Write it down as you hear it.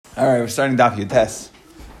All right, we're starting Daf Yotes,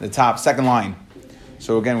 the top, second line.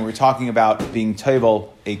 So again, we're talking about being tovel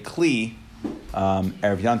a kli,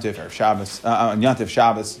 Erev Yantif, Erev Shabbos, Yantif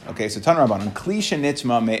Shabbos. Okay, so Tan Rabbanan, kli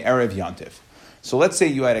shenitma me Erev Yantif. So let's say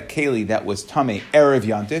you had a keli that was tamei Erev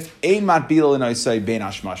Yantif, ein matbil l'noisei ben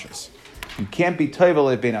hashmashos. You can't be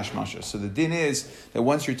tovel it ben hashmashos. So the din is that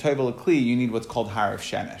once you're tovel a kli, you need what's called harav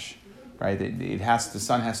shemesh, right? The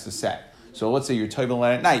sun has to set. So let's say you're tovel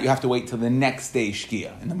at night, you have to wait till the next day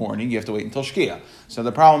shkia. In the morning, you have to wait until shkia. So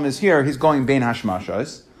the problem is here, he's going ben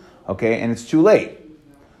hashmashos, okay, and it's too late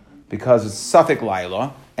because it's suffik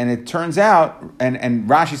laila, and it turns out, and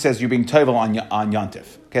Rashi says you're being tovel on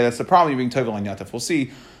yantif. Okay, that's the problem, you're being tovel on yantif. We'll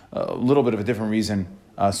see a little bit of a different reason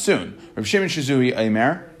soon. Rav Shimon Shizuri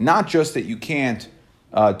Aimer, not just that you can't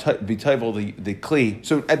be tovel the kli.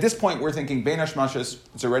 So at this point, we're thinking ben hashmashos,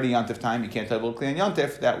 it's already yantif time, you can't tovel kli on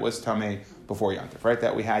yantif. That was tamei before yantif, right?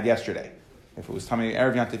 That we had yesterday. If it was tamei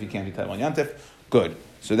erev yantif, you can't be tovel on yantif. Good.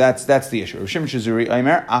 So that's the issue. Rav Shimon Shizuri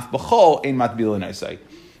Aimer, af b'chol ein matbil l'noisei.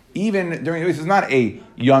 Even during this is not a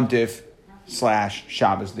yantif /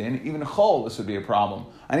 Shabbos din. Even a chol, this would be a problem.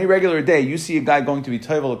 On any regular day, you see a guy going to be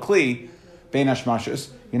tovel a kli ben hashmashos,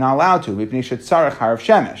 you're not allowed to. Mipnei shetzarech harav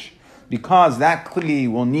shemesh. Because that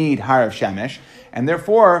kli will need harav shemesh, and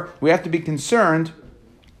therefore we have to be concerned,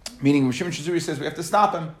 meaning Rav Shimon Shizuri says we have to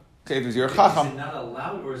stop him. Okay, if he's your chacham. Is it not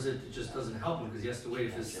allowed, or is it just doesn't help him because he has to wait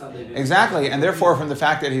if it's Sunday? Exactly, and therefore from the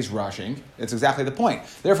fact that he's rushing, it's exactly the point.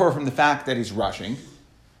 Therefore from the fact that he's rushing,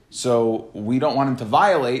 so we don't want him to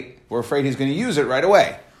violate, we're afraid he's going to use it right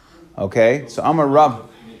away. Okay, so Amar Rav.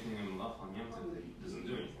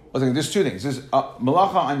 There's two things. There's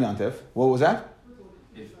malacha on yantif. What was that?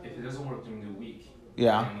 If it doesn't work during the week,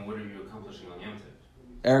 yeah. Then what are you accomplishing on Yom Tov?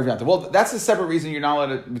 Erev Yantif. Well, that's a separate reason you're not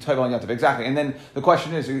allowed to be tovel on Yantif. Exactly. And then the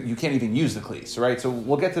question is, you can't even use the klis, right? So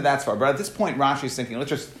we'll get to that far. But at this point, Rashi is thinking, let's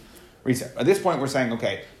just reset. At this point, we're saying,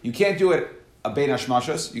 okay, you can't do it a bein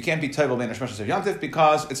hashmashos. You can't be tovel bein hashmashos of Yantif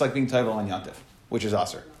because it's like being tovel on Yantif, which is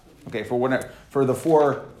aser. Okay, for the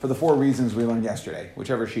four reasons we learned yesterday,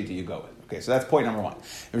 whichever shita you go with. Okay, so that's point number one.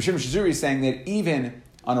 Rav Shimon Shizuri is saying that even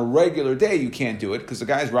on a regular day, you can't do it because the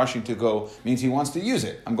guy's rushing to go, means he wants to use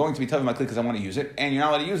it. I'm going to be tovel my kli because I want to use it, and you're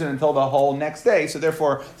not allowed to use it until the whole next day. So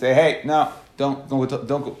therefore, say, hey, no, don't go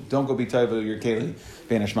be tovel your keli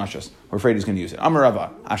ben hashmashos. We're afraid he's going to use it. Amar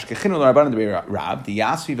Rava ashkechinu l'Rabbanan de Rab the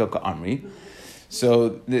yasvi v'ka amri.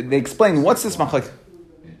 So they explain what's this machlek.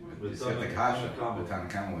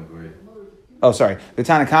 Oh, sorry. The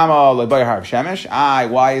Tanakama le'bay harav shemesh.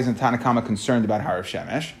 Why isn't Tanakama concerned about harav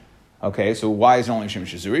shemesh? Okay, so why is it only Shimon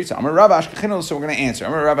Shizuri? So Amar Rav Ashkechinu, so we're going to answer.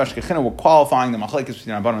 Amar Rav Ashkechinu, we're qualifying the machlekes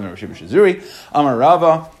between Rabbanan and Shimon Shizuri. Amar Rav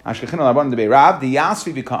Ashkechinu Rabbanan de Rab the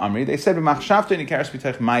Yasvi b'ka Amri. They said b'machshavta nikaras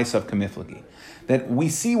b'tech ma'asav kamiflagi, that we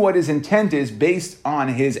see what his intent is based on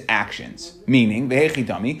his actions. Meaning, v'hechi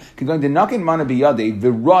dami, going to nakin mana biyadei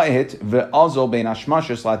v'ra'it v'azol bein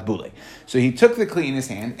hashmashos lat bule. So he took the kli in his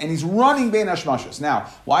hand and he's running bein hashmashos. Now,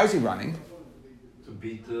 why is he running? To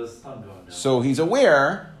beat the sun going down. So he's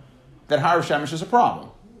aware that harav shemesh is a problem.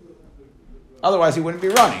 Otherwise, he wouldn't be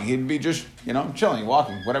running. He'd be just, chilling,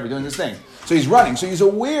 walking, whatever, doing this thing. So he's running. So he's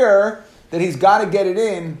aware that he's got to get it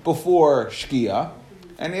in before shkia.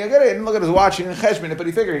 And he'll get it in, look at his watch, he didn't cheshbon it, but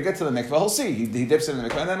he figured he'll get to the mikveh, he'll see. He dips it in the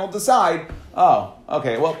mikveh, and then he'll decide, oh,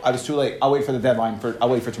 okay, well, I was too late. I'll wait for the deadline, I'll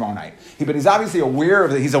wait for tomorrow night. But he's obviously aware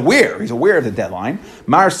of he's aware of the deadline.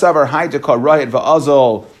 Mar savar haidaka rahit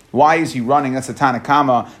va'azol. Why is he running? That's the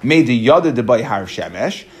Tanakama, made the yada de bay har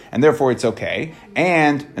shemesh, and therefore it's okay.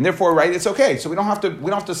 And therefore, right, it's okay. So we don't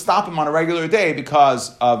have to stop him on a regular day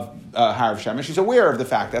because of har shemesh. He's aware of the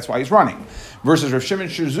fact. That's why he's running. Versus Rav Shimon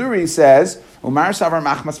Shizuri says, Umar savar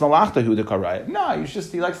machmas malachta hu de karayit. No,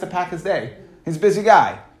 he likes to pack his day. He's a busy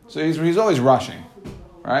guy, so he's always rushing.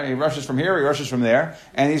 Right? He rushes from here, he rushes from there,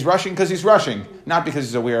 and he's rushing because he's rushing, not because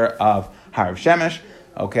he's aware of har shemesh.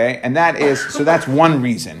 Okay, and that's one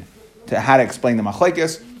reason to how to explain the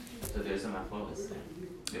machlekes. So there's a machlekes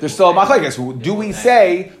there. There's still a machlekes. Do we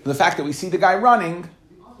say the fact that we see the guy running?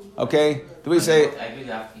 Okay, do we say? I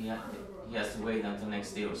believe he has to wait until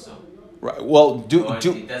next day or so. Right. Well,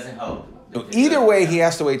 it doesn't help. Either way, he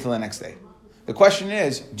has to wait till the next day. The question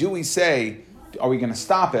is, do we say, are we going to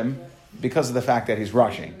stop him because of the fact that he's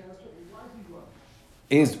rushing?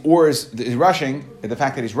 Is rushing, the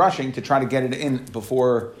fact that he's rushing to try to get it in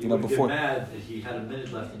before, before. Get mad that he had a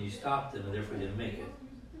minute left and you stopped him and therefore he didn't make it.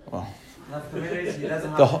 Well, he doesn't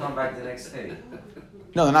have to come back the next day.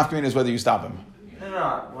 No, the nafkamina is whether you stop him.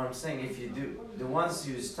 No. What I'm saying, if you do, the ones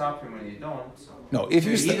you stop him and you don't. No, if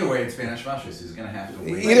you Either way, it's Spanish Mashris. He's going to have to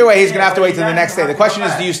wait. either way, he's going to have to wait till the He next day. doesn't The have to question come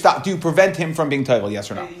is, back. do you stop? Do you prevent him from being toivel?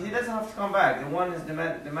 Yes or no? He doesn't have to come back. The one is the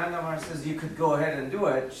man says you could go ahead and do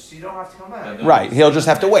it. So you don't have to come back. Right. He'll just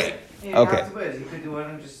have to wait. You don't Okay. have to wait. He could do it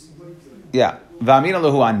and just. Yeah. V'amina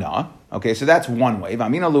luhu anna. Okay, so that's one way.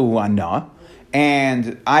 V'amina luhu anna.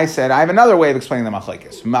 And I said, I have another way of explaining the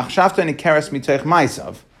machlekes. Machshavta nikeres mitoich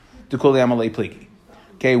maisav tukuli amalei pligi.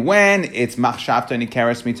 Okay, when it's machshavta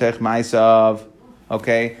nikeres mitoich maisav,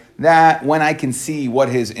 okay, that when I can see what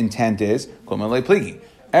his intent is, kol amalei pligi.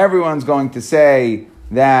 Everyone's going to say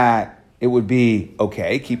that it would be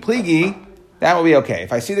okay. Ki pligi, that will be okay.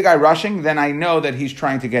 If I see the guy rushing, then I know that he's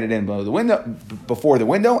trying to get it in below the window, before the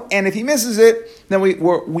window. And if he misses it, then we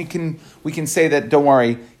can say that, don't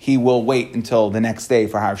worry, he will wait until the next day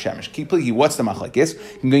for Harav Shemesh. Ki pligi, what's the machlekes?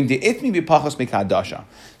 I'm going to itmi b'pachos mikadasha.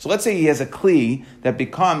 So let's say he has a kli that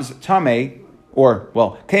becomes tameh,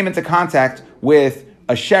 came into contact with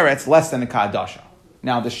a sheretz less than a kadasha.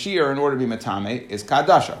 Now the shear, in order to be matame, is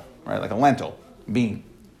kadasha, right? Like a lentil, bean.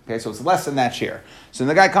 Okay, so it's less than that shear. So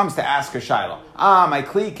the guy comes to ask a shaila. My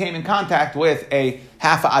kli came in contact with a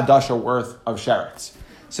half a adasha worth of sheretz.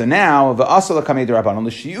 So now the asala kamei derabanan, the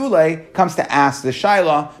shiule comes to ask the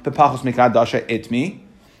shaila bepachos mikadasha itmi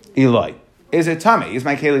ilai. Is it tame? Is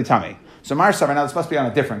my keli tame? So Mar Savar, now this must be on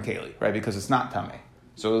a different keli, right? Because it's not tame.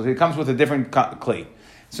 So it comes with a different kli.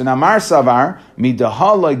 So now Mar Savar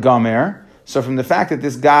midahaloi gamer. So from the fact that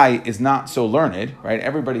this guy is not so learned, right?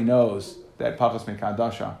 Everybody knows that pachos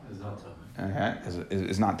mikadasha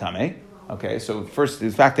is not tameh. Okay, so first the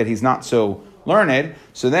fact that he's not so learned.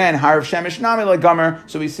 So then harav shemesh nami legamer.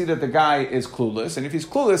 So we see that the guy is clueless, and if he's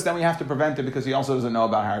clueless, then we have to prevent him because he also doesn't know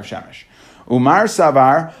about harav shemesh. Umar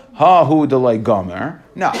savar ha hu delay gomer.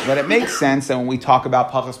 No, but it makes sense that when we talk about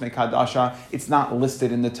pachos mikadasha, it's not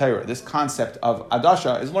listed in the Torah. This concept of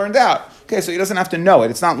adasha is learned out. Okay, so he doesn't have to know it.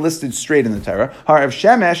 It's not listed straight in the Torah. Harav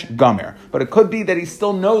shemesh gomer. But it could be that he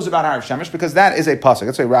still knows about harav shemesh because that is a pasuk.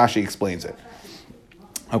 That's why Rashi explains it.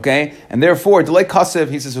 Okay, and therefore, delay kasev,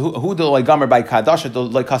 he says, who delay gomer by kadasha,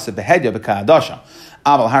 delay kasev behedya b'kadasha.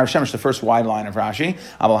 Aval harav shemesh, the first wide line of Rashi.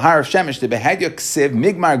 Aval harav shemesh, the behedya ksiv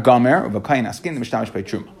migmar gomer v'kayin askin the mishtamish by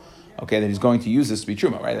truma. Okay, that he's going to use this to be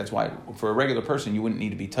truma, right? That's why for a regular person you wouldn't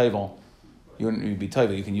need to be toivel. You wouldn't need to be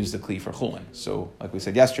toivel. You can use the kli for chulin. So, like we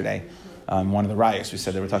said yesterday, one of the rayos we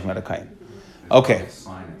said they were talking about a kain. Okay.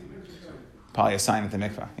 Probably a sign at the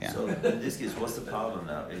mikvah, yeah. So in this case, what's the problem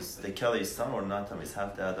now? Is the keli is tam or not tam? Is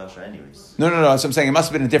half the adasha anyways? No. So I'm saying it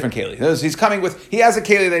must have been a different keli. He has a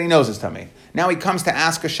keli that he knows is tummy. Now he comes to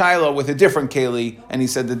ask a shiloh with a different keli, and he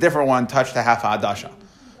said the different one touched a half adasha.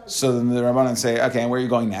 So then the Rabbanan say, okay, and where are you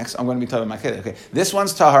going next? I'm going to be toivel my keli. Okay, this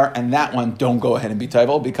one's tahar, and that one don't go ahead and be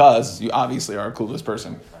toivel because you obviously are a clueless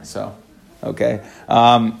person. So, okay.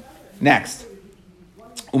 Next.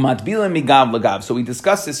 Umatbila migav lagav. So we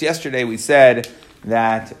discussed this yesterday. We said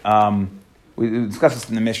that we discussed this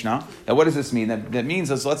in the Mishnah. That what does this mean? That means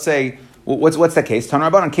let's say what's the case? Tanur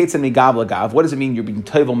Rabbanan Ketzan migav lagav. What does it mean? You're being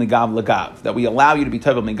toivel migav lagav. That we allow you to be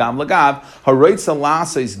toivel migav lagav. Haroitza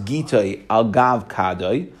lasa is gitay al gav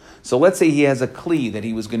kadai. So let's say he has a kli that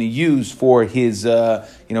he was going to use for his, he's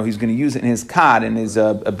going to use it in his kad, in his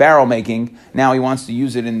barrel making. Now he wants to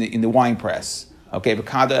use it in the wine press. Okay, but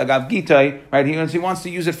kada agav gitai, right? He wants to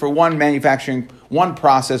use it for one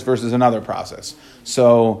process versus another process.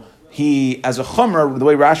 So he, as a chumrah, the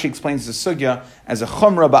way Rashi explains the sugya, as a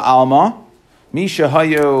chumrah ba'alma,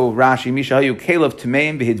 mishahayu kelev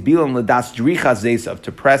tameim v'hidbilam ladas dricha zesav,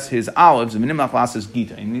 to press his olives, and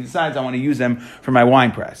gitai. And he decides I want to use them for my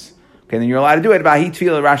wine press. Okay, then you're allowed to do it. V'ahi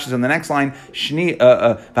tefila, Rashi's on the next line. V'ahi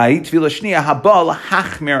tefila shniya habal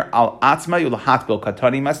hachmer al atzma yulahatbil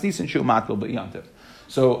katani masnisin shu matbil b'yantiv.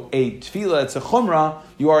 So a tefila, it's a chumrah.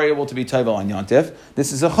 You are able to be toivel on yantiv.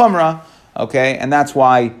 This is a chumrah. Okay, and that's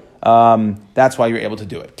why you're able to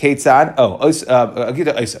do it. Ketzad.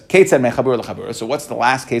 Ketzad mechabura lechabura. So what's the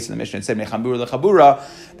last case in the Mishnah? It said mechabura lechabura.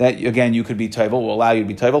 That again you could be toivel. Will allow you to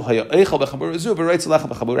be toivel.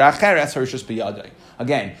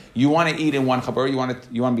 Again, you want to eat in one chabura. You want to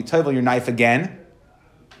be toivel your knife again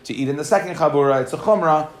to eat in the second chabura. It's a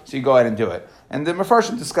chumrah, so you go ahead and do it. And the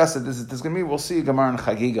Mefarshim discussed it. There's going to be, we'll see a Gemara in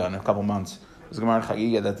Chagiga in a couple months. There's a Gemara in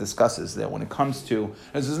Chagiga that discusses that when it comes to,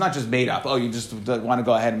 this is not just made up. Oh, you just want to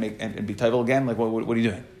go ahead and be toivel again? Like, what are you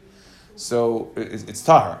doing? So it's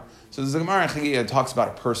tahar. So there's a Gemara in Chagiga that talks about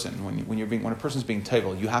a person. When a person's being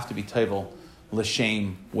toivel, you have to be toivel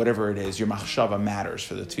l'shem, whatever it is. Your machshava matters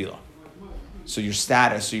for the tefillah. So your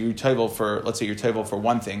status, so you're toivel for, let's say you're toivel for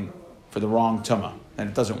one thing, for the wrong tumah, and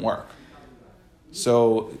it doesn't work.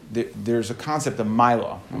 So there's a concept of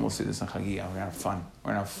Mila, and we'll see this in Chagiga. We're gonna have fun.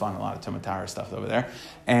 We're gonna have fun. A lot of Tomatara stuff over there,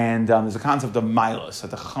 and there's a concept of Milos.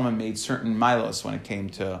 That the Chachamim made certain Milos when it came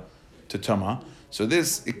to Tuma. So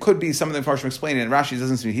it could be something that Farshim explained it. And Rashi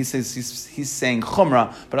doesn't see. He says he's saying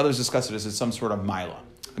Chumrah, but others discuss it as some sort of Mila.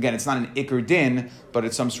 Again, it's not an Iker Din, but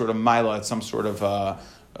it's some sort of Mila. It's some sort of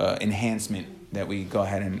enhancement that we go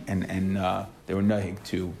ahead and they were nahig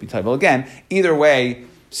to be table. Again, either way,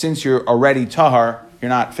 since you're already tahar, you're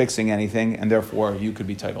not fixing anything, and therefore you could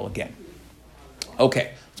be table again.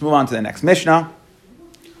 Okay, let's move on to the next Mishnah.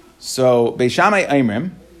 So Beis Shammai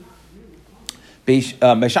Eimrim,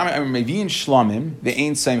 Mevi'in Shlamim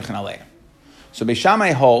ve'ein seimchen aleim. So Beis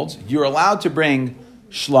Shammai holds you're allowed to bring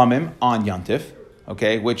Shlamim on Yantif,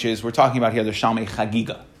 okay, which is we're talking about here the Shalmei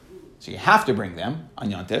Chagiga. So you have to bring them on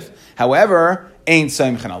Yantif. However, ein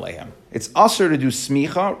seimchen aleim. It's usher to do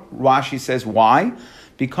smicha. Rashi says why?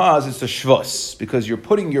 Because it's a shvus. Because you're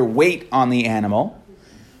putting your weight on the animal,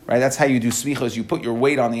 right? That's how you do smicha. Is you put your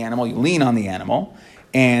weight on the animal, you lean on the animal,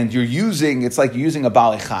 and it's like you're using a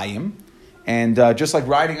balei chayim. And just like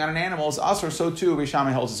riding on an animal is usher, so too Beis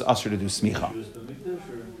Shammai holds it's usher to do smicha.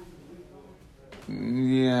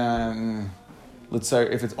 Yeah, let's say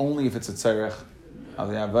if it's a tzarech.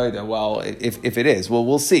 Well, if it is, well,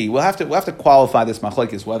 we'll see. We'll have to qualify this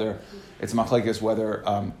machlekes whether it's machlekes whether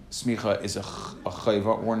smicha is a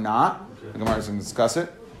chayva or not. The Gemara is going to discuss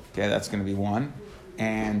it. Okay, that's going to be one.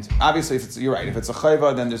 And obviously, you're right. If it's a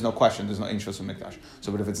chayva, then there's no question. There's no ein shus mikdash.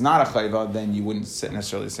 So, but if it's not a chayva, then you wouldn't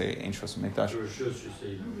necessarily say ein shus mikdash.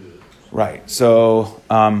 Right. So,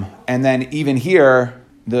 and then even here,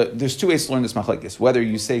 there's two ways to learn this machlekes. Whether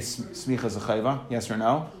you say smicha is a chayva, yes or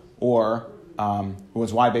no, or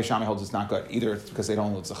was why Beis Shammai holds it's not good. Either because they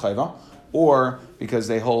don't hold it's a chayva, or because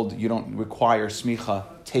they hold you don't require smicha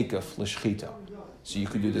teikuf l'shchita. So you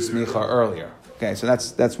could do the smicha earlier. Okay, so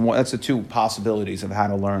that's the two possibilities of how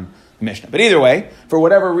to learn the Mishnah. But either way, for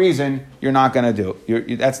whatever reason, you're not going to do.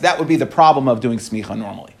 That would be the problem of doing smicha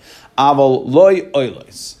normally. Aval loy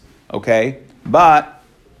oilos. Okay, but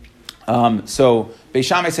so Beis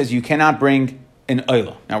Shammai says you cannot bring an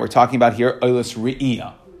oila. Now we're talking about here oilos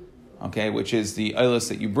re'iyah. Okay, which is the oilos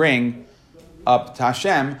that you bring up to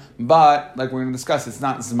Hashem, but like we're going to discuss, it's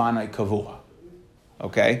not zmanai kavua.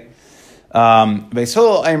 Okay. You can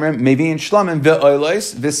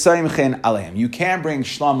bring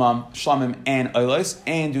shlamim and oilos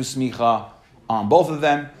and do smicha on both of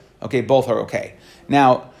them. Okay, both are okay.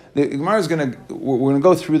 Now the Gemara is we're going to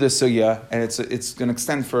go through this sugya, and it's going to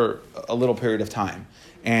extend for a little period of time.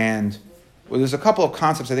 And there's a couple of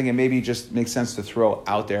concepts I think it maybe just makes sense to throw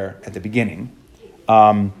out there at the beginning.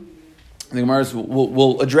 The Gemara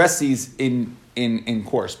will address these in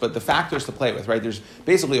course, but the factors to play with, right? There's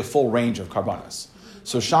basically a full range of karbanos.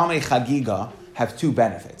 So Shalmei Chagiga have two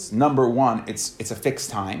benefits. Number one, it's a fixed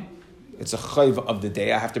time. It's a chayv of the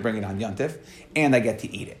day. I have to bring it on Yantif, and I get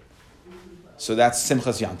to eat it. So that's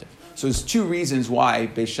Simchas Yantif. So there's two reasons why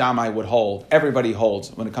Beis Shammai would hold, everybody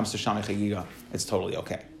holds, when it comes to Shalmei Chagiga, it's totally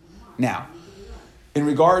okay. Now, in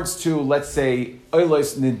regards to, let's say,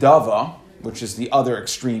 Oilos Nidava, which is the other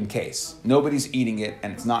extreme case. Nobody's eating it,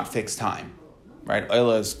 and it's not fixed time. Right?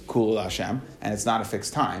 Oila is Kul Hashem, and it's not a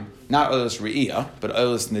fixed time. Not Oilos Re'iyah, but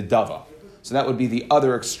Oilos Nidava. So that would be the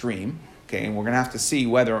other extreme. Okay, and we're going to have to see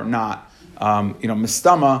whether or not,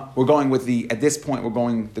 Mistama, at this point, we're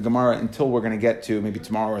going the Gemara until we're going to get to maybe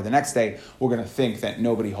tomorrow or the next day, we're going to think that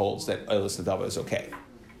nobody holds that Oilos Nidava is okay.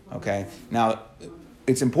 Okay? Now,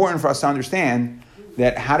 it's important for us to understand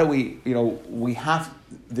that how do we,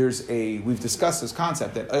 we've discussed this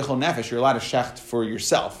concept that Eichel Nefesh, you're allowed to shecht for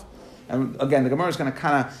yourself. And again, the Gemara is going to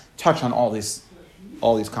kind of touch on all these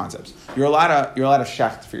concepts. You're allowed to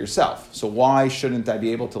shecht for yourself. So why shouldn't I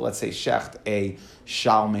be able to, let's say, shecht a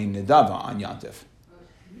shalmei nedava on Yantif?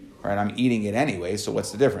 Right, I'm eating it anyway, so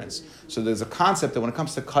what's the difference? So there's a concept that when it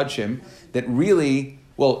comes to kudshim, that really,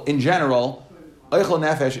 well, in general, Eichel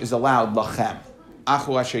Nefesh is allowed lachem.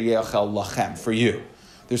 Achu asher ye'achel lachem, for you.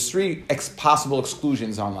 There's three possible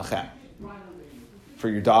exclusions on lachem. For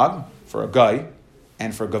your dog, for a guy,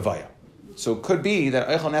 and for gavaya. So it could be that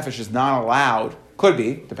Eichel Nefesh is not allowed, could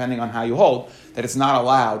be, depending on how you hold, that it's not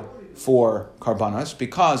allowed for karbanos,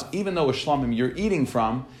 because even though a shlamim you're eating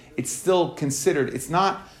from, it's still considered, it's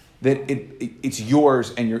not that it's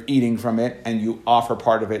yours and you're eating from it and you offer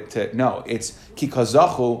part of it to, no, it's ki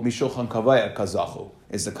kazachu mishulchan kavaya kazachu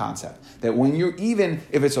is the concept. That when you're even,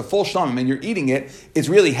 if it's a full shlamim and you're eating it, it's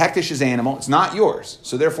really hektish's animal, it's not yours.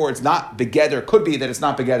 So therefore it's not begeder, could be that it's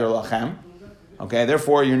not begeder lachem. Okay,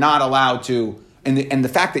 therefore you're not allowed to, and the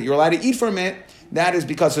fact that you're allowed to eat from it that is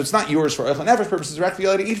because so it's not yours for Eichel Nefesh purposes. Directly,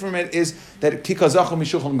 you're allowed to eat from it is that Kikazachu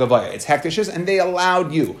Mishulchan Gavaya. It's hektishes, and they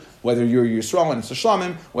allowed you, whether you're Yisrael and it's a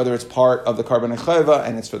Shlamim, whether it's part of the Karban Chayva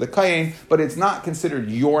and it's for the Kayin, but it's not considered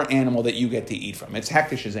your animal that you get to eat from. It's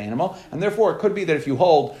hektishes animal, and therefore it could be that if you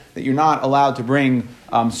hold that you're not allowed to bring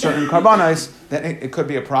certain Karbanos, then it could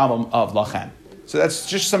be a problem of Lachem. So that's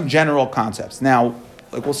just some general concepts. Now,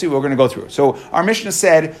 like we'll see what we're going to go through. So our Mishnah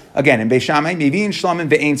said, again, in Beis Shammai, Mivin Shlamim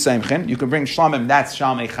ve'ein Seimchen. You can bring Shlamim, that's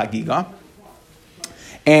Shalmei Chagiga.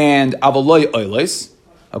 And Avaloi Oilis.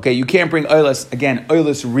 Okay, you can't bring Oilis, again,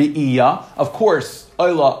 Oilis Re'iyah. Of course,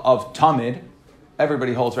 Oila of Tamid.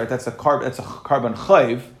 Everybody holds, right? That's a carbon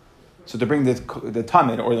chayv. So to bring the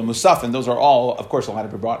Tamid or the Musafin, those are all, of course, allowed to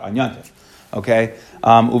be brought on Yantif. Okay?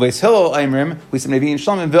 Uveis Hillel Aimrim, we said Mivin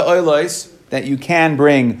Shlamim ve'oilis, that you can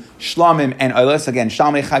bring shlamim and oilis, again,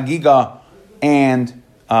 shalmei chagiga and,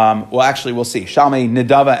 we'll see, shalmei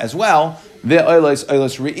nedava as well, ve'oilis,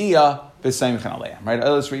 oilis re'iyah, v'seimchen aleim, right?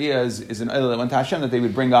 Oilis re'iyah is an oil that went to Hashem that they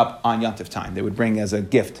would bring up on Yantif time. They would bring as a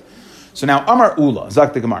gift. So now, Amar Ula,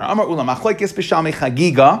 Zak the Gemara, Amar Ula, machlokes b'shalmei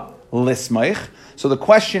chagiga, lismeich. So the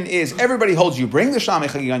question is, everybody holds you bring the shalmei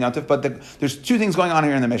chagiga on Yantif, but there's two things going on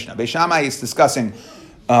here in the Mishnah. Beis Shammai is discussing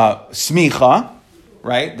smicha,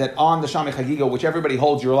 right? That on the Shalmei Chagiga, which everybody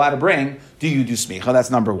holds you're allowed to bring, do you do smicha? That's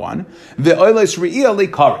number one. The oilis re'iyah li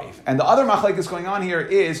karev. And the other machlekes going on here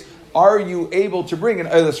is, are you able to bring an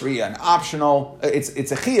oilis re'iyah, an optional, it's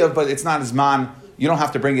a chiyuv, but it's not zman, you don't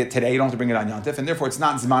have to bring it today, you don't have to bring it on Yantif, and therefore it's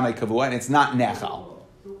not zmanai kavua, and it's not nechal.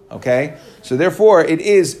 Okay? So therefore, it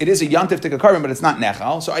is a Yantif tika carbon, but it's not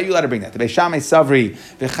nechal. So are you allowed to bring that? The Beis Shammai savri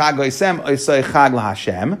v'chag oisem oisei chag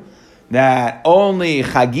laHashem, that only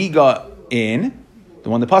chagiga in, the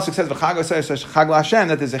one the pasuk says v'chag chag laHashem,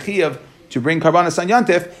 that there's a chiyuv to bring karbanos on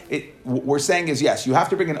Yantif. We're saying is yes, you have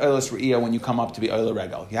to bring an oilas re'iyah when you come up to be oila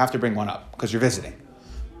regel. You have to bring one up because you're visiting.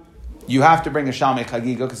 You have to bring a shalmei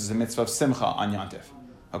chagiga because it's a mitzvah of simcha on Yantif.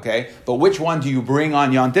 Okay, but which one do you bring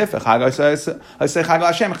on Yantif? V'chag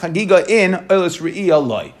laHashem chagiga in oilas re'iyah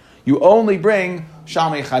loy. You only bring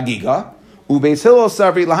shalmei chagiga. Ubeis Hillel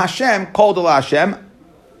savri laHashem kol de laHashem.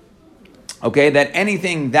 Okay, that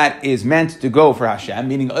anything that is meant to go for Hashem,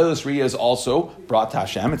 meaning Oilas Re'iyah is also brought to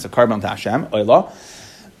Hashem, it's a carbon to Hashem, Oila.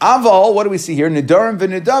 Aval, what do we see here? Nidarim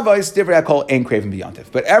v'nidavais divrei hakol ein kreivim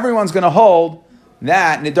b'yantif. But everyone's going to hold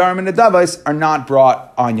that Nidarim and Nidavais are not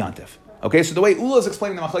brought on Yantif. Okay, so the way Ula is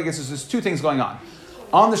explaining the machlekes is there's two things going on.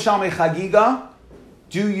 On the Shalmei Chagiga,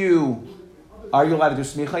 are you allowed to do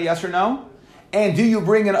smicha, yes or no? And do you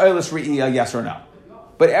bring an Oilas Re'iyah, yes or no?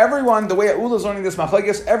 But everyone, the way Ula is learning this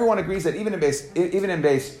machlekes, everyone agrees that even in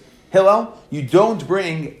Beis Hillel, you don't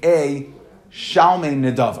bring a Shalmei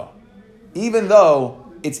Nedava. Even though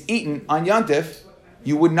it's eaten on Yantif,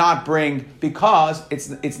 you would not bring, because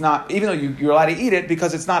it's not, even though you're allowed to eat it,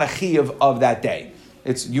 because it's not a chiyuv of that day.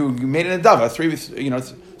 It's you made an Nedava 3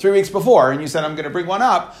 weeks before, and you said, I'm going to bring one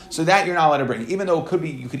up, so that you're not allowed to bring. Even though it could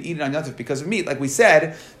be, you could eat it on Yantif because of meat. Like we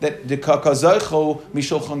said, that the kazachu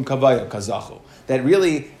mishulchan kavaya kazachu. That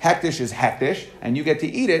really hektish is hektish, and you get to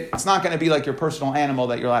eat it. It's not going to be like your personal animal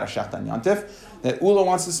that you're allowed to shecht on Yantif. That Ula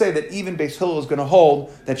wants to say that even Beis Hillel is going to hold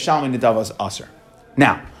that Shalmei Nedava is aser.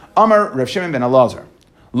 Now, Amar Rav Shimon ben Elazar,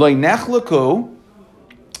 loy nechlaku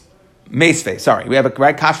meisvei. Sorry, we have a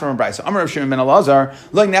right kash from a brayso. So Amar Rav Shimon ben Elazar,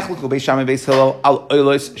 loy nechlaku Beis Shammai Beis Hillel al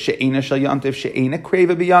oilos she'ena shel Yantif she'ena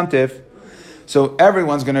kreva b'Yantif. So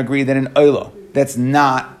everyone's going to agree that an oilo that's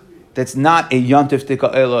not a Yantif tika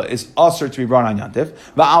oila is also to be brought on Yantif.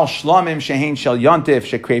 Va'al shlamim shehein shel Yantif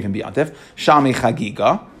shekreivim b'Yantif. Shalmei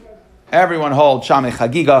chagiga. Everyone holds Shalmei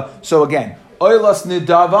chagiga. So again, oilas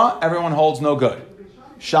nidava, everyone holds no good.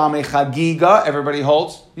 Shalmei chagiga, everybody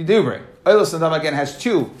holds, you do bring. Oilas nidava again has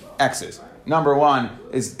two X's. Number one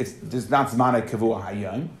is there's not zmanei kavua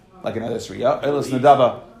hayom, like another sriya. Oilas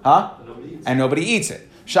nidava, and nobody eats it.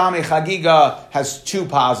 Shalmei chagiga has two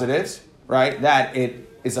positives, right? That it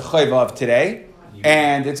is a chayva of today,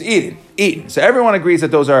 and it's eaten. So everyone agrees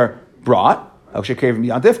that those are brought. What's the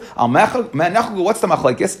machlekes?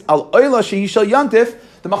 Al oila shehi shel Yantif.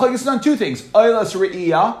 The machlekes is on two things: oilas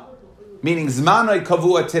re'iyah, meaning zmanoi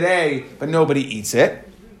kavua today, but nobody eats it.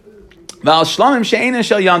 Val shlamim she'ena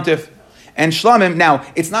shel Yantif. And shlamim, now,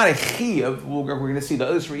 it's not a chiyuv, we're going to see the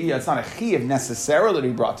oilas re'iyah, it's not a chiyuv necessarily to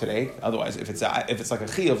be brought today. Otherwise, if it's like a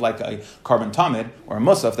chiyuv, like a carbon tamid or a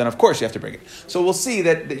musaf, then of course you have to bring it. So we'll see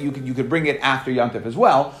that you could bring it after Yantif as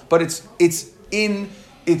well, but it's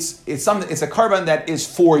a carbon that is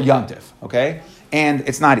for Yantif, okay? And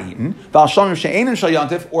it's not eaten. Val shlamim she'enin shel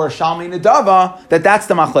Yantif or Shalmei Nedava, that's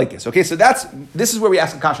the machlekes. Okay, so this is where we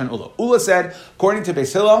ask a kasha on Ula. Ula said, according to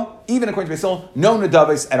Beis Hillel, even according to Beis Hillel, no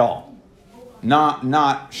Nedavos at all. not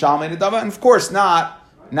Shalmei Nadava, and of course not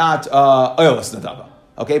Oilas Nadava.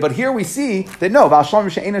 Okay, but here we see that no, Val Shalom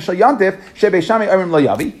She'ena Shal Yantif Shebe Shami Amrim Lo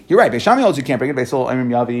Yavi. You're right. Beis Shammai holds you can't bring it. Beis Hillel Amrim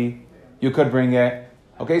Yavi, you could bring it.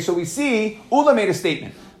 Okay, so we see Ula made a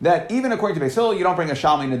statement that even according to Beis Hillel, you don't bring a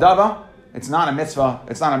Shalmei Nadava. It's not a mitzvah.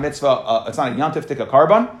 It's not a Yantif Tika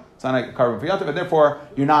Karban. It's not a carbon for Yantif, and therefore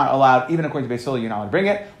you're not allowed. Even according to Beis Hillel, you're not allowed to bring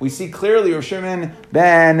it. We see clearly Rav Shimon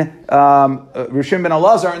ben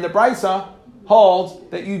Elazar in the Brisa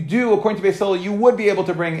holds that you do, according to Beis Hillel, you would be able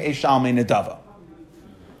to bring a Shalmei Nadava.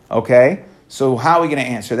 Okay, so how are we going to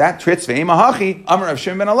answer that? Tritz ve'ema hachi amar Rav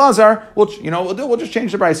Shimon ben Elazar. We'll just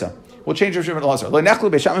change the brisa. We'll change Rav Shimon ben Elazar. Lo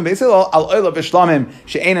nechlu be'shamim beis Hillel al oila v'shlamim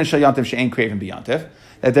she'enan shel yantiv she'en kreivin b'yantiv.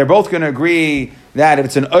 That they're both going to agree that if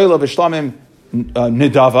it's an oila v'shlamim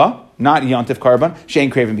nedava, not yantiv carbon,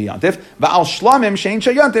 she'en kreivin b'yantiv, va'al shlamim she'en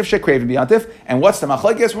shel yantiv she'kreivin b'yantiv. And what's the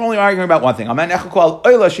machlekes? We're only arguing about one thing. Amen nechlu kol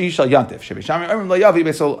oila she'i shel yantiv she'b'shamim amrim lo yavi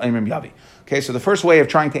beis Hillel amrim yavi. Okay, so the first way of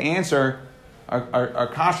trying to answer our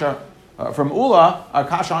kasha from Ula, our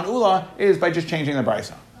kasha on Ula, is by just changing the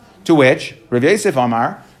brisa. To which Rav Yosef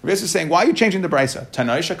Amar, Rav Yosef is saying, why are you changing the brisa?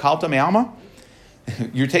 Tanaisha kalta me'alma?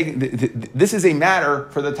 You're taking this is a matter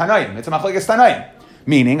for the Tanaim. It's a machlekes Tanaim.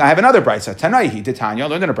 Meaning, I have another brisa. Tanaihi Titanya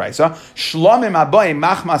learned in a brisa. Shlomim abayim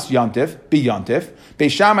machmas yantif be yantif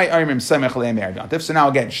beishamai arimim semech le'emer yantif. So now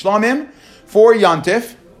again, shlomim for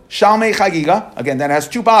yantif. Shalmei Chagiga, again, that has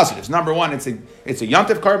two positives. Number one, it's a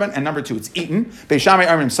Yantif carbon, and number two, it's eaten. Beishamei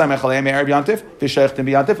Arim Samech Aleim Erev Yantif, V'sheichtem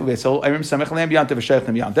B'yantif, V'esol Arim Samech Aleim B'yantif,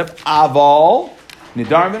 V'sheichtem B'yantif. Aval,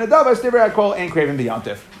 Nidarim V'nadava, Stivrei Akol, Ein Kreivin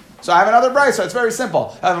B'yantif. So I have another brayso. So it's very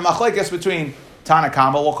simple. I have a machlekes between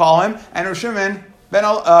Tanakama, we'll call him, and Rav Shimon ben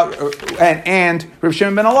Rav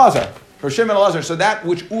Shimon ben Elazar. Rav Shimon ben Elazar. So that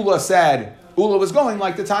which Ula said, Ula was going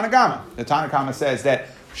like the Tanakama. The Tanakama says that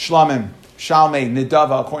Shlamim, Shalmei,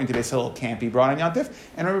 Nidava, according to Beis Hillel, can't be brought on Yantif.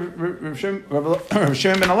 And Rav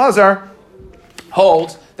Shimon ben Elazar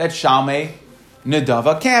holds that Shalmei,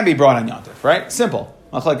 Nidava can be brought on Yantif, right? Simple.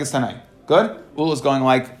 Machlekes Tanai. Good? Ula is going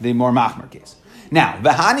like the more Machmer case. Now,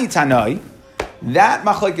 V'hani Tanai, that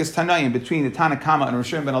Machlekes Tanai between the Tanakama and Rav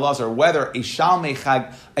Shimon ben Elazar, whether a Shalmei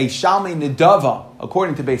Nidava,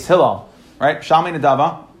 according to Beis Hillel, right? Shalmei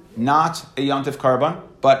Nidava, not a Yantif carbon,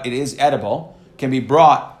 but it is edible, can be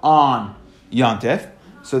brought on Yantif.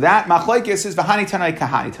 So that machlekes is v'hani tanai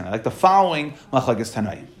kahani tanai, like the following machlekes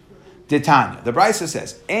tanai. Titania, the Brisa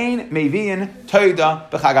says, ein meviin toida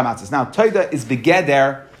b'chagamatzes. Now toida is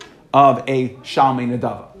begeder of a shalmei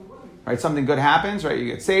nedava, right? Something good happens, right? You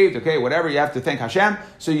get saved, okay, whatever. You have to thank Hashem.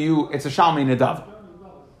 So it's a shalmei nedava.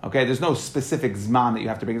 Okay, there's no specific zman that you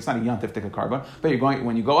have to bring. It's not a yantif tika carbon, but you're going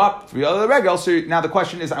when you go up for the other regel. So now the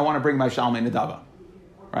question is, I want to bring my shalmei nedava.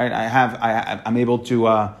 Right, I'm able to.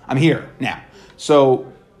 I'm here now.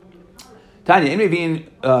 So, Tanya, in Mevin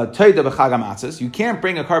Toida b'chagamatzes, you can't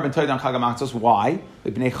bring a carbon Toida on chagamatzes. Why?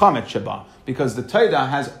 Because the Toida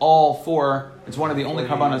has all four. It's one of the only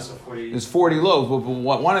carbonas. There's 40 loaves.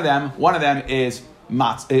 But one of them is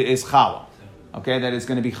challah. Okay, that is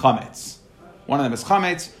going to be chametz. One of them is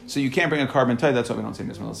chametz, so you can't bring a carbon Toida. That's why we don't say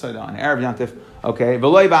Mizmel Toida on Erev Yantif. Okay,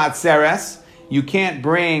 v'loy ba'atzeres, you can't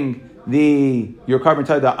bring your carbon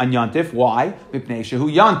taida on yantif. Why? Mipnei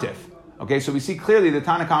shehu yantif. Okay, so we see clearly the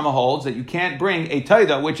Tanakama holds that you can't bring a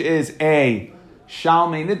taida, which is a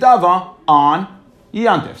shalmei nedava, on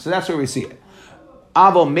yantif. So that's where we see it.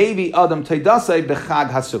 Avo maybe adam taidasei bechag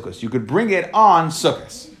hasukkos. You could bring it on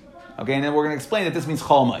sukkos. Okay, and then we're going to explain that this means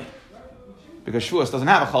chol hamoed, because Shavuos doesn't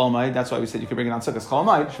have a chol hamoed. That's why we said you could bring it on sukkos. Chol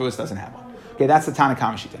hamoed, Shavuos doesn't have one. Okay, that's the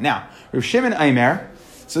Tanakama shita. Now, Rav Shimon Aimer.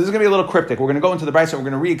 So this is going to be a little cryptic. We're going to go into the brayso. We're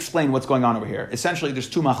going to re-explain what's going on over here. Essentially, there's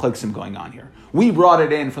two machleksim going on here. We brought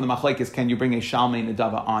it in from the machlekes. Can you bring a shalmei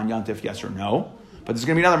nedava on yantif? Yes or no? But there's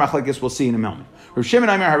going to be another machlekes. We'll see in a moment. Rav Shimon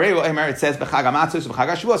Aimer Hareu Aimer. It says b'chag hamatzos, b'chag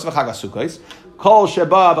hashuos, b'chag hasukos. Kol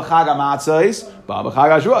sheba b'chag hamatzos, ba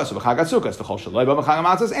b'chag hashuos, b'chag hasukos. V'chol shaloi ba b'chag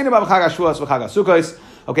hamatzos, ein ba b'chag hashuos, b'chag hasukos.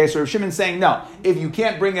 Okay, so Rav Shimon's saying no. If you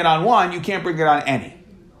can't bring it on one, you can't bring it on any.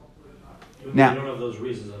 Now, you don't have those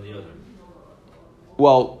reasons on the other.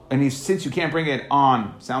 Well, and since you can't bring it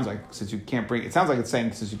on, it sounds like it's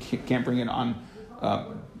saying since you can't bring it on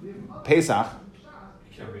Pesach,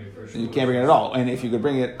 you can't bring it at all. And if you could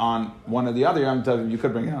bring it on one or the other, you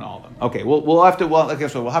could bring it on all of them. Okay, we'll have to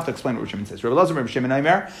explain what Rav Shimon says. Rav Elazar Rav Shimon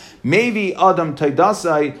Aimer, maybe Adam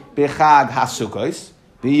Taidasai Bechag Hasukos,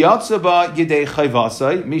 V'yatzaba Yidei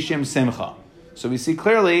Chayvasai Mishim Simcha. So we see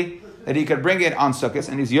clearly that he could bring it on Sukkot,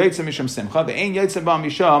 and he's Yotzeh Misham Simcha, Ve'ein Yotzeh Ba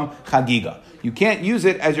Misham Chagiga. You can't use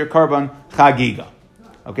it as your carbon Chagiga.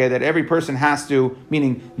 Okay, that every person has to,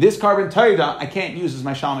 meaning this carbon Taida, I can't use as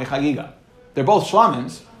my Shalmei Chagiga. They're both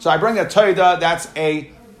shlamims. So I bring a toida.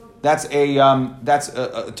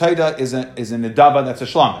 Toida is a nedava. That's a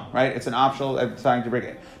shlamim, right? It's an optional. I'm trying to bring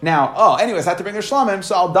it now. Anyways, I have to bring a shlamim,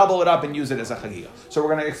 so I'll double it up and use it as a chagiyah. So we're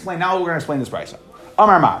going to explain now. We're going to explain this brisa.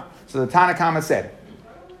 Amar Mar. So the Tanna Kama said.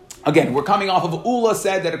 Again, we're coming off of Ula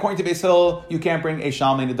said that according to Beis Hillel, you can't bring a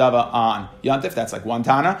Shalmei Nedava on Yantif. That's like one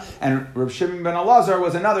Tana. And Reb Shimon ben Elazar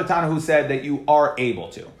was another Tana who said that you are able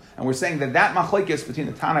to. And we're saying that machlekes between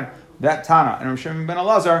the Tana, that Tana, and Reb Shimon ben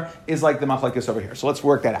Elazar is like the machlekes over here. So let's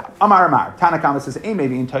work that out. Amar. Tana Kama says,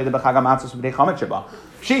 maybe in Toida b'chag hamatzos b'dei chametz sheba.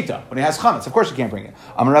 Shita, when he has chametz, of course you can't bring it.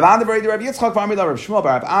 Amar Rav Anda b'rei Rav Yitzchak v'amar Rav Shmuel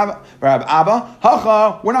b'Rav Abba.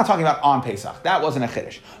 Hacha, we're not talking about on Pesach. That wasn't a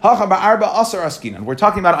chiddush. Hacha ba'arba asar askinan. We're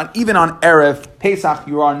talking about even on Erev Pesach,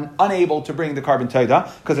 you are unable to bring the carbon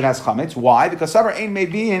toida because it has chametz. Why? Because savar ein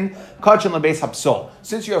mebiin kachin lebeis hapsol.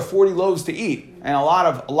 Since you have 40 loaves to eat and a lot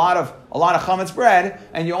of chametz bread,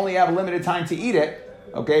 and you only have a limited time to eat it,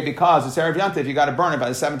 okay? Because it's Erev Yantif, you got to burn it by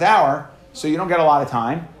the 7th hour. So you don't get a lot of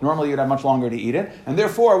time. Normally you'd have much longer to eat it. And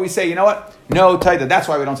therefore we say, you know what? No taida. That's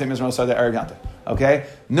why we don't say Mizrael Sada Erev Yantif. Okay?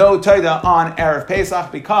 No taida on Erev Pesach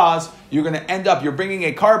because you're going to end up, you're bringing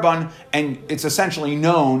a carbon and it's essentially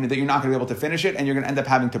known that you're not going to be able to finish it and you're going to end up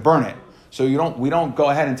having to burn it. So we don't go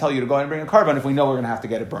ahead and tell you to go ahead and bring a carbon if we know we're going to have to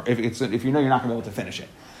get it burned. If you know you're not going to be able to finish it.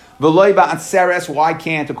 V'loi ba'atzeres, why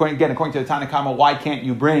can't, according to the Tanna Kama, why can't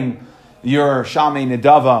you bring your Shalmei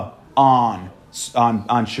Nedava on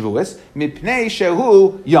Shavuos, mipnei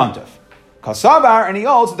shehu yantav. Kasavar, and he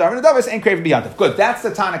holds the Darvin Nedavos ain't craving b'yantav. Good, that's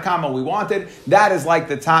the Tanna Kama we wanted. That is like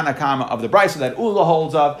the Tanna Kama of the Brisa that Ula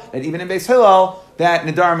holds of, that even in Beis Hillel, that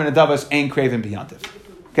Nedarim and Nedavos ain't craving b'yantav.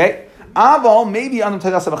 Okay? Aval, maybe on the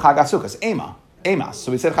Tadasa b'chag HaSukkos. Emas.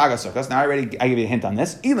 So we said Chag HaSukkos. Now I give you a hint on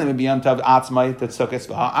this. Ilim b'yantav atzmai tetsukkos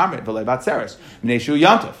v'ha'amrit v'lei batzeres. Mnei shehu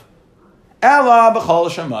yantav. Ella b'chol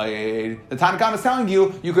shamayid. The Tanna Kama is telling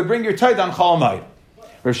you could bring your toid on chol mayid.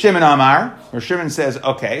 Rav Shimon Amar. Rav Shimon says,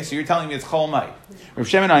 okay, so you're telling me it's chol mayid. Rav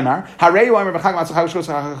Shimon Amar. Harei yomer b'chag matzos chag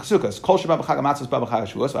shavuos kol sheba b'chag matzos ba b'chag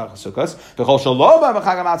shavuos v'chag v'chol shelo ba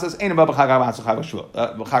b'chag matzos ain't ba b'chag matzos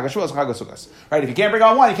b'chag shavuos v'chag sukkos. Right? If you can't bring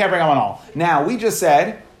on one, you can't bring on all. Now we just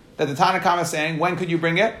said that the Tanna Kama is saying when could you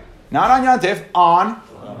bring it? Not on Yantif, on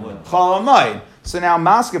chol mayid. So now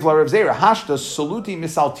maskef la Rav Zera hashta soluti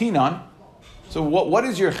misaltinan. So what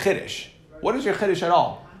is your chiddush? What is your chiddush at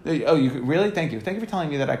all? Oh, you really? Thank you. Thank you for telling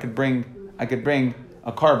me that I could bring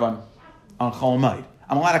a carbon on Chol Hamoed.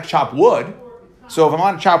 I'm allowed to chop wood. So if I'm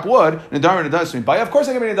allowed to chop wood, Nedarim and Nedavos, of course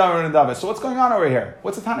I can bring Nedarim and Nedavos. So what's going on over here?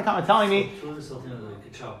 What's the Tanna Kama telling me?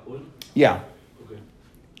 Chop wood? Yeah.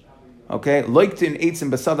 Okay. Loiktin eitzim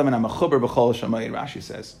besadam and amachuber b'chol shamayid. Rashi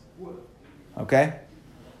says. Okay.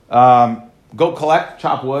 Go collect,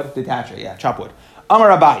 chop wood, detach it. Yeah, chop wood. Amar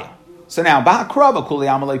Abaya. So now, Ba'akrava Kuli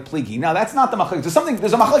Amalei Pligi. Now, that's not the machlekes.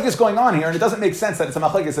 There's a machlekes going on here, and it doesn't make sense that it's a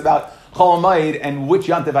machlekes about Chol Hamoed and which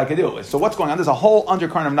yantiv I could do it with. So what's going on? There's a whole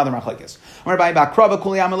undercurrent of another machlekes. Ba'akrava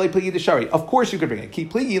Kuli Amalei Pligi Deshari. Of course you could bring it. Ki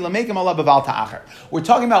Pligi Lamekim Allah B'Val Ta'acher. We're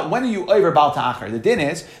talking about when are you over B'Val Ta'acher. The din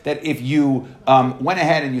is that if you went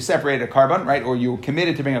ahead and you separated a carbon, right, or you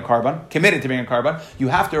committed to bring a carbon, you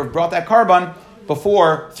have to have brought that carbon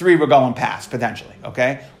before 3 regalim pass, potentially,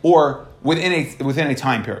 okay? Or within a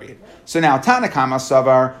time period. So now, Tanna Kama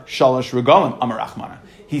Savar Shalosh Regalim Amar Achmana.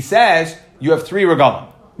 He says you have 3 regalim,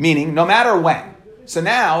 meaning no matter when. So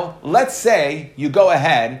now, let's say you go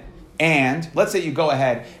ahead and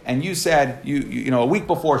you said you a week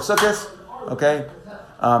before Sukkot, okay?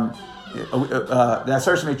 The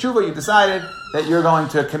Asar Shemei Tshuva, you decided that you're going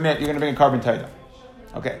to bring a carbon toida.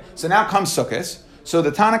 Okay, so now comes Sukkot. So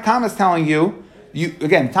the Tanna Kama is telling you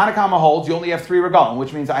Tanna Kama holds you only have 3 regalim,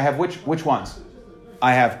 which means I have which ones?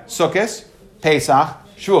 I have Sukkot, Pesach,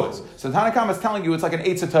 Shavuos. So Tanna Kama is telling you it's like an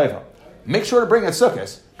Eitz Tova. Make sure to bring it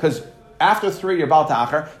Sukkot, because after 3 you're Bal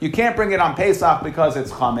Ta'acher. You can't bring it on Pesach because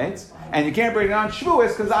it's Chametz, and you can't bring it on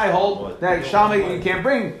Shavuos because I hold that Shamay you can't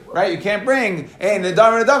bring, right? You can't bring, and the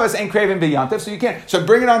Darvin Nedavos ain't craving b'yantiv, so you can't. So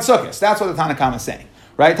bring it on Sukkot. That's what the Tanna Kama is saying,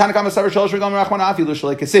 right? Tanna Kama Savar Shalosh Regalim Rachmana Afilu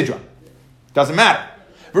Shalei Kesidron. Doesn't matter.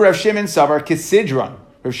 Rav Shimon Savar Kesidron.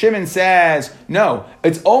 Rav Shimon says no.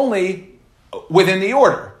 It's only within the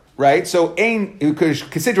order, right? So,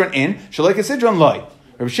 Kesidron in, Shalei Kesidron loy.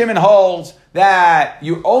 Rav Shimon holds that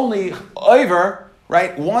you only over,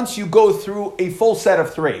 right, once you go through a full set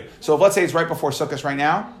of 3. So, if let's say it's right before Sukkot right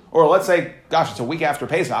now, or let's say, it's a week after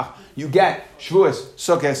Pesach, you get Shavuos,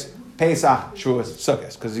 Sukkot, Pesach, Shavuos,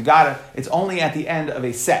 Sukkot, because it's only at the end of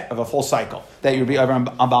a full cycle that you'll be over on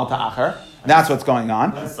Bal Ta'acher. That's what's going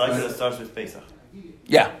on. The cycle starts with Pesach.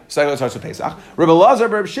 Yeah, cycle starts with Pesach. Rabbi Elazar,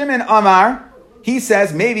 Rabbi Shimon Amar, he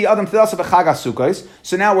says, maybe Adam Tadasa b'Chag HaSukkos.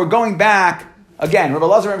 So now we're going back, again, Rabbi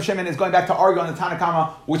Elazar Rabbi Shimon is going back to argue on the Tanna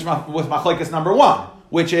Kama with Machlokes number 1,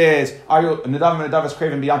 which is, are you Nadav and Nadav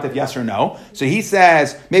craven b'yantiv, yes or no? So he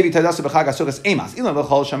says, maybe Tadasa b'Chag HaSukkos emas. Ilan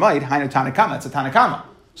v'chol shamayid, hainu Tanna Kama. It's a Tanna Kama.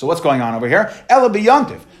 So what's going on over here? Ela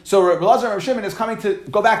b'yantiv. So Rabbi Elazar Rabbi Shimon is coming to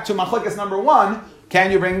go back to Machlokes number 1. Can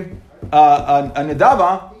you bring a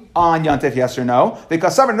Nadava on Yantif, yes or no?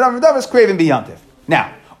 Because Savar Nadav is craven b'yantiv.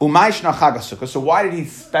 Now, Umayshna Chag HaSukkos. So why did he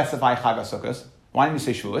specify Chag HaSukkos? Why didn't he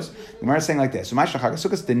say Shavuos? The Gemara is saying like this. Umayshna Chag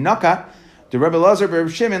HaSukkos, the Naka, the Rebbe Elazar Rebbe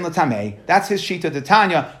Shimon Latameh. That's his shita to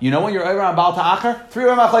Tanya. You know when you're over on Baal Ta'achar? 3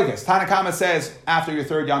 Machlokes. Tanna Kama says after your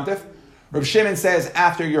third Yantif. Rebbe Shimon says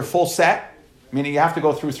after your full set, meaning you have to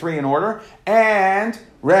go through 3 in order. And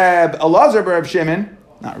Rebbe Elazar Rebbe Shimon,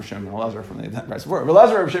 not Rav Shimon, Elazar from the rest of the word.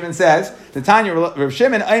 Elazar Rav Shimon says, the Tanya Rav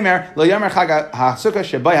Shimon Aimer lo yomer Chag HaSukkah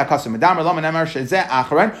shebay hakasum medamer lo menamer shezeh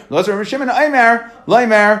acharon. Elazar Rav Shimon Aimer lo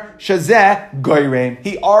yomer shezeh goyrein.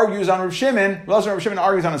 He argues on Rav Shimon. Elazar Rav Shimon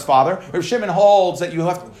argues on his father. Rav Shimon holds that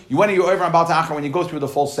when you over on Baal Ta'achar, when you go through the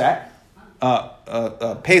full set,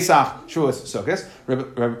 Pesach, Shavuos, Sukkos.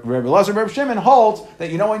 Rabbi Elazar Rav Shimon holds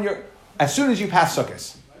that as soon as you pass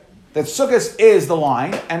Sukkos, that Sukkos is the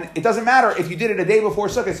line, and it doesn't matter if you did it a day before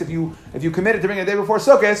Sukkos. If you committed to bring it a day before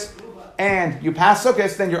Sukkos, and you pass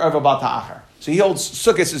Sukkos, then you're over Baal Ta'achar. So he holds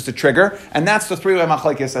Sukkos is the trigger, and that's the 3-way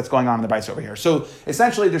machlokes that's going on in the Bais over here. So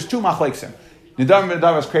essentially, there's 2 machlokes. Nadav and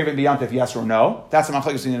Nadav is craving b'yantif, yes or no. That's the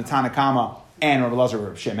machlokes in the Tanna Kama and Rabbi Elazar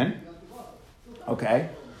Rabbi Shimon. Okay,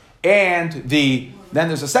 and then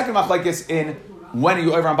there's a second machlokes in when are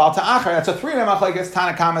you over on Baal Ta'achar? That's a 3-way machlokes.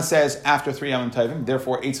 Tanna Kama says after 3 Yom Tovim,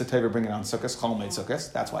 therefore Eitz HaTorah bring it on Sukkos, Chol Moed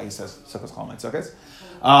Sukkos. That's why he says Sukkos, Chol Moed Sukkos.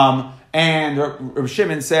 And Rabbi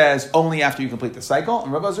Shimon says only after you complete the cycle,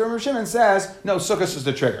 and Rabbi Shimon says no, Sukkos is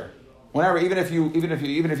the trigger. Whenever, even if you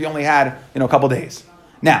only had a couple days.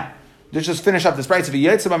 Now, let's just finish up this right. So in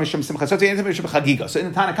the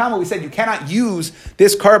Tanna Kama we said you cannot use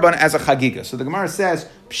this carbon as a chagiga. So the Gemara says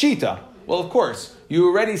pshita. Well, of course you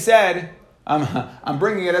already said. I'm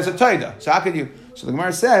bringing it as a taida. So how could you? So the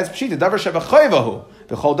Gemara says, "Pshita davar shevachayvahu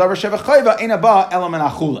v'chol davar shevachayva ein haba elam min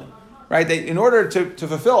achulin." Right? In order to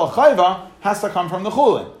fulfill a chayva, has to come from the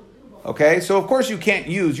chulin. Okay, so of course you can't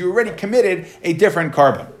use. You already committed a different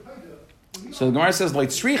carbon. So the Gemara says,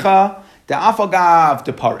 "Leitzricha de'afagav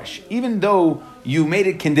deparish." Even though you made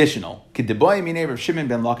it conditional, k'deboy minei Rav Shimon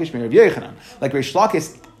ben Lakish min Rav Yochanan, like Reish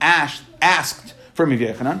Lakish asked from Rav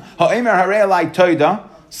Yochanan, ha'emer harei alai toida.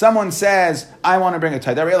 Someone says, I want to bring a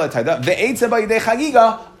taida,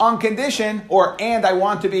 on condition, and I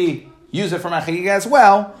want to use it for my chagiga as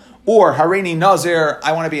well, or harini nazir,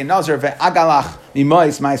 I want to be a nazir, ve'agalach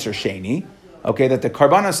mimois meiser sheni, okay, that the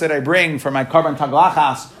karbanos that I bring for my karban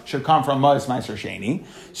taglachas should come from mois meiser sheni.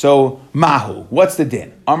 So, mahu, what's the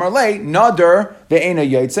din? Amarle, nader ve'ena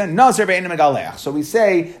yotza, nazir ve'ena megalech. So we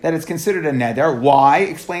say that it's considered a neder. Why?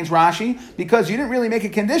 Explains Rashi. Because you didn't really make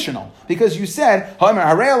it conditional. Because you said, ha'emer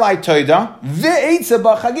harei alai toida ve'etza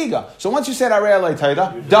b'chagiga. So once you said harei alai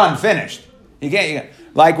toida, done, finished. You can't,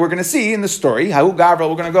 like we're going to see in the story, Hahu Gavra,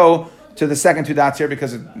 we're going to go to the second 2 dots here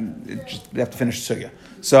because we have to finish the sugya.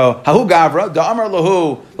 So, Hahu Gavra, Da'amar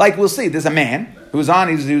Lahu, like we'll see, there's a man who's on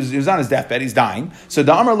his deathbed, he's dying. So,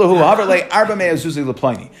 Da'amar Lahu, Havarle, Arba Mea Zuzi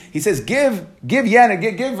Leploni. He says, give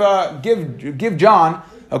John,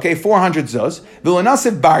 400 zuz,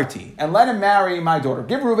 Vilanasiv Barti, and let him marry my daughter.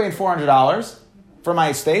 Give Reuven $400 for my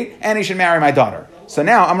estate, and he should marry my daughter. So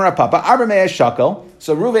now, Amar Papa, Arba Mea Shakel,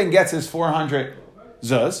 so Reuven gets his 400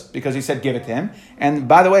 zuz, because he said give it to him. And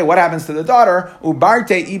by the way, what happens to the daughter?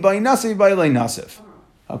 Ubarte ibay nasiv ibay nasiv.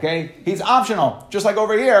 Okay, he's optional, just like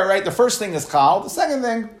over here, right? The first thing is chal, the second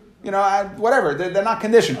thing, whatever. They're not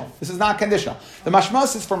conditional. This is not conditional. The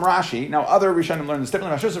mashmos is from Rashi. Now, other Rishonim learn this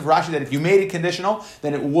differently. Mashmos is from Rashi that if you made it conditional,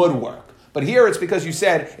 then it would work. But here it's because you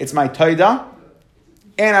said it's my taida,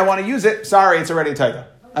 and I want to use it. Sorry, it's already a taida.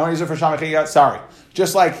 I want to use it for shamachiya. Sorry.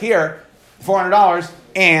 Just like here, $400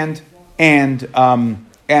 and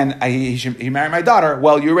he married my daughter.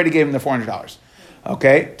 Well, you already gave him the $400.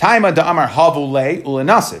 Okay, Taima da Amar Havule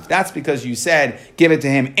Ulinasiv. That's because you said give it to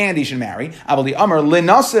him and he should marry. Avali Amar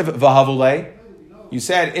Linasiv Vahavule. You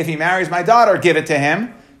said if he marries my daughter, give it to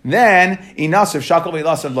him. Then Inasiv Shakal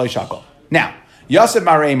Vilasav Loy Shakal. Now Yasib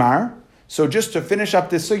Mareimar. So just to finish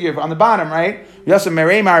up this sugya on the bottom, right? Yasib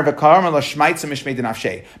Mareimar v'Karmar Lashmaitza Mishmei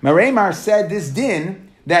Dinafshe. Mareimar said this din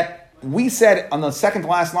that we said on the second to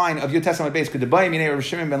last line of your Testament base, that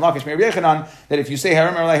if you say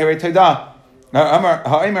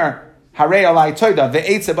Harei alai toida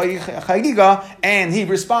ve'etza chagiga, and he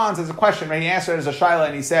responds as a question, right? He answered as a shaila,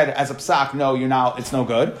 and he said as a psak, no, you're not, it's no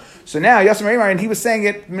good. So now Yosem Rimar, and he was saying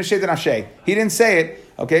it Mishet and Ashay. He didn't say it.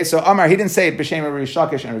 Okay, so Amar, he didn't say it b'shem Rav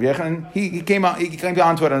Shlakish and Rav Yechanan. He came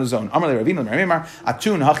onto it on his own. Amar Ravinu Rimar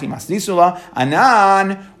atun hachi masnisula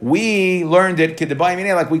anan. We learned it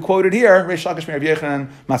k'debayim like we quoted here. Rav Shlakish and Rav Yechanan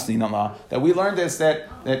masninallah. That we learned this that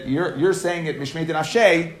you're saying it b'shmeit and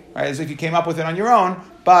Ashay, right? As if you came up with it on your own.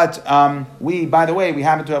 But we, by the way, we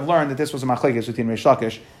happen to have learned that this was a machlekes between Rav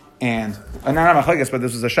Shlakish and not machlekes, but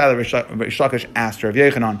this was a shaila Rav Shlakish asked Rav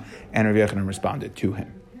Yechanan, and Rav Yechanan responded to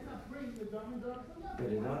him.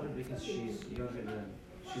 But in order, because she's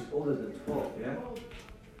older than 12, yeah?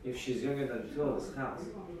 If she's younger than 12, it's house.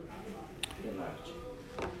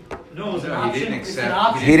 No, it's an No, option. he didn't It's accept. an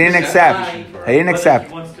option. He didn't accept. Decide He didn't whether accept.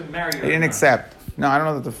 He wants to marry her. He didn't or not. accept. No, I don't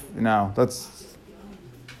know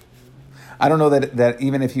I don't know that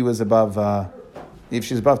even if he was above, if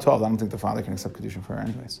she's above 12, I don't think the father can accept kedushin for her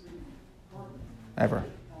anyways. Ever.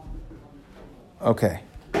 Okay.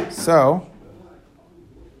 So,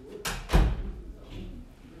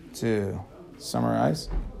 to summarize.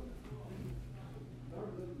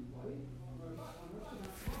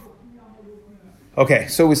 Okay,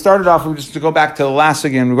 so we started off, just to go back to the last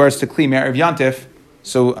again in regards to Kli Me'erev Yantif.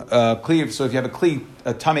 So, so if you have a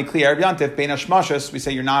Tamei Kli Erev Yantif, Bein Hashmashas, we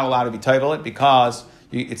say you're not allowed to be Taivel it because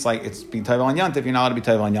it's being Taivel on Yantif, you're not allowed to be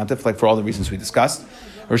Taivel on Yantif, like for all the reasons we discussed.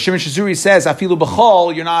 Rosh Shimon Shizuri says, Afilu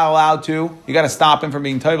B'chol, you're not allowed to, you got to stop him from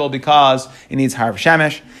being Taivel because it needs Harav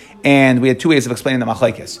Shemesh. And we had two ways of explaining the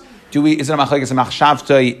Machlekes. Is it a Machlekes, a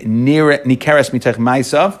Machshavtoi Nikeres Mitech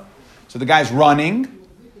Maisav? So the guy's running.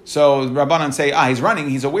 So Rabbanan say, he's running.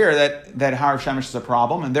 He's aware that Harav Shemesh is a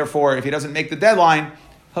problem, and therefore, if he doesn't make the deadline,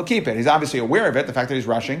 he'll keep it. He's obviously aware of it, the fact that he's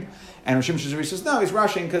rushing. And Rosh Shimon says, no, he's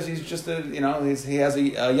rushing because he's just he has a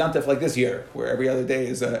Yantif like this year, where every other day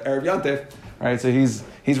is a Erev Yantif, right? So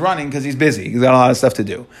he's running because he's busy. He's got a lot of stuff to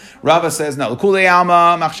do. Rava says, no, L'kulei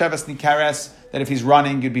alma machshavas nikares, that if he's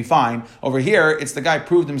running, you'd be fine. Over here, it's the guy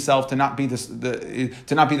proved himself to not be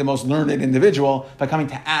the most learned individual by coming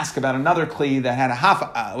to ask about another kli that had a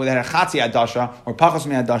chatzi adasha or pachos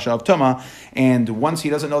mi adasha of tuma, and once he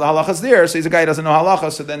doesn't know the halachas there, so he's a guy who doesn't know halacha.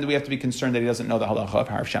 So then we have to be concerned that he doesn't know the halacha of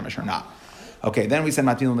Harav Shemesh or not. Okay, then we said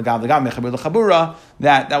matinu l'gav mechabur l'chabura,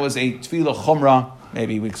 that was a tefillah chumrah.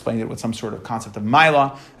 Maybe we explained it with some sort of concept of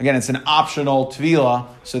Maila. Again, it's an optional tefillah,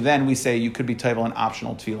 so then we say you could be taivel an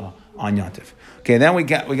optional tefillah on Yantif. Okay, then we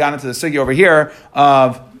got into the sugya over here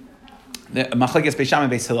of the Machlekes Beis Shammai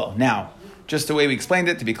and Beis Hillel. Now, just the way we explained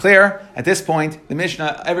it, to be clear, at this point, the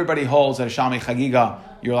Mishnah, everybody holds that a Shalmei Chagiga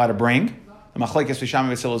you're allowed to bring. The Machlekes Beis Shammai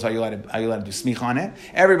and Beis Hillel is are you allowed to do smicha on it.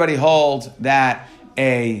 Everybody holds that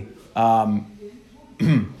and then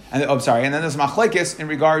there's Machlekes in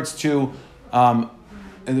regards to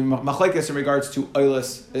Machlekes in regards to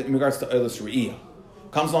Oilus Re'iyah.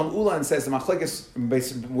 Comes along Ula and says the Machlekes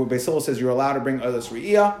where Beis Hillel says you're allowed to bring Oilus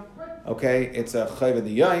Re'iyah. Okay, it's a Chayv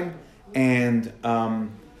D'Yaim, and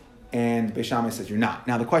Beis Shammai says you're not.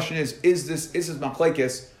 Now the question is this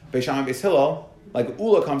Machlekes Beis Shammai and Beis Hillel, like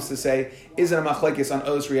Ula comes to say, is it a Machlekes on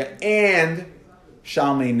Oilus Re'iyah and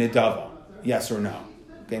Shalmei Nedava? Yes or no?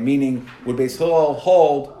 Okay, meaning would Beis Hillel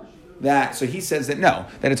hold that? So he says that no,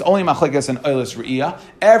 that it's only Machlekes and Oilus Re'iyah.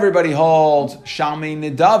 Everybody holds Shalmei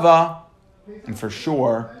Nedava. And for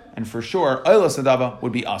sure, Oilus Nedava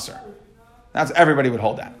would be Aser. That's everybody would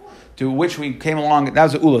hold that. To which we came along, that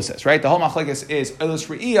was what Ula says, right? The whole Machlekes is Oilus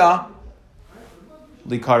Re'iyah,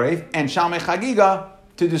 Likarev, and Shalmei Chagiga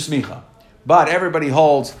to do Smicha. But everybody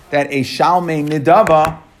holds that a Shalmei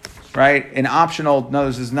Nedava, right, an optional,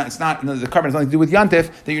 the carbon has nothing to do with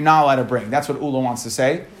Yantif, that you're not allowed to bring. That's what Ula wants to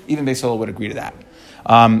say. Even Beis Hillel would agree to that.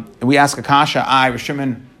 We ask Akasha, Rosh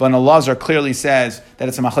Shimon ben Elazar clearly says that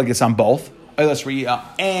it's a machlekes on both, Oilus Re'iyah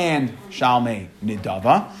and Shalmei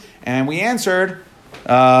Nedava. And we answered,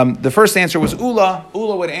 the first answer was Ula.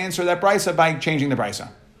 Ula would answer that brisa by changing the brisa.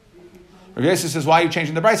 Rav Yosef says, why are you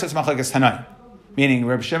changing the brisa? It's machlekes Tanai. Meaning,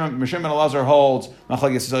 Rav Shimon ben Elazar holds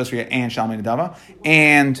machlekes Oilus Re'iyah and Shalmei Nedava.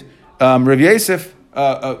 And Rav Yosef,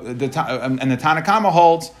 and the Tanakama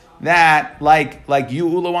holds that, like you,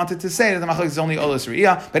 Ula, wanted to say, that the machlekes is only Oilus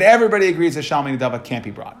Re'iyah, but everybody agrees that Shalmei Nedava can't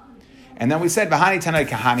be brought. And then we said, Bahani Tanai,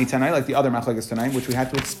 Kahani Tanai, like the other machlekes tonight, which we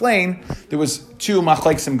had to explain. There was two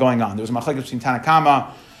machlekes going on. There was a machlekes between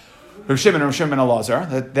Tanakama, Rav Shimon, and Rav Shimon ben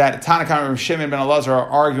Elazar. That Tanakama and Rav Shimon ben Elazar are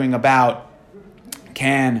arguing about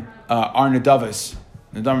can our Nedavas,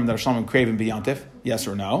 Nedavim that are Shalom Craven be Yantif? Yes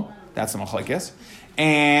or no? That's the machlekes.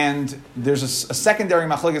 And there's a secondary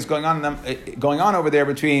machlekes going on over there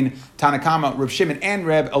between Tanakama, Rav Shimon, and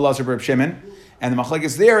Reb Elazar Reb Shimon. And the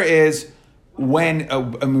machlekes there is when,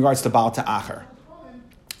 in regards to Baal Ta'achar,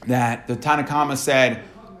 that the Tanakama said,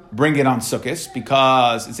 bring it on Sukkot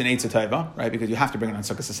because it's an Eitzah Tova, right? Because you have to bring it on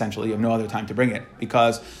Sukkot essentially. You have no other time to bring it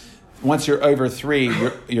because once you're over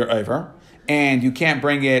 3, you're over. And you can't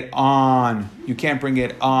bring it on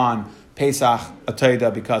Pesach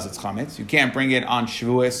Atoida because it's Chametz. You can't bring it on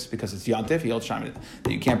Shavuos because it's Yontif.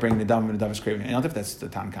 You can't bring the Dam and the Davis Craving Yontif. That's the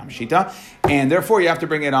Tanakam Shita. And therefore you have to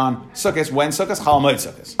bring it on Sukkot. When Sukkot? Chol Moed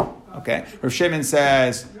Sukkot. Okay? Rav Shimon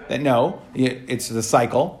says that no, it's the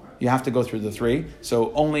cycle. You have to go through the 3.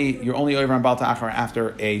 So you're only over on Baal Ta'achar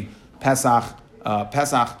after a Pesach,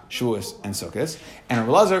 Shavuos, and Sukkot. And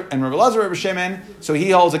Rav Elazar, Rav Shimon, so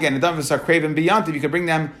he holds again the Davis are craven beyontif. You can bring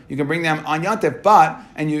them on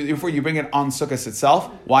Yontif, before you bring it on Sukkot itself.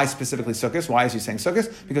 Why specifically Sukkot? Why is he saying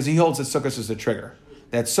Sukkot? Because he holds that Sukkot is the trigger.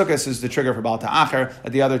 That Sukkot is the trigger for Baal Ta'achar,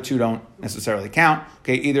 that the other 2 don't necessarily count.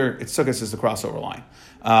 Okay, either it's Sukkot is the crossover line.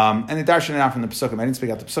 And the darshan out from the Pesukim. I didn't speak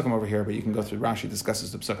out the Pesukim over here, but you can go through Rashi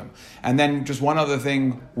discusses the Pesukim. And then just one other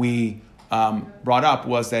thing we brought up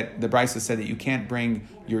was that the Brisa said that you can't bring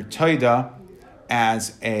your Toida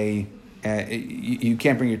as a Shalmei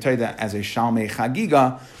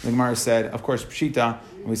Chagiga. The Gemara said, of course, Pshita.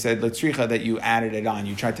 And we said Letzricha that you added it on.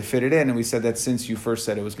 You tried to fit it in, and we said that since you first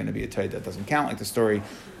said it was going to be a Toida, that doesn't count. Like the story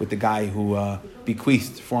with the guy who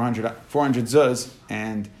bequeathed 400 zuz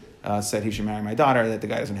and said he should marry my daughter. That the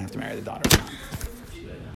guy doesn't have to marry the daughter.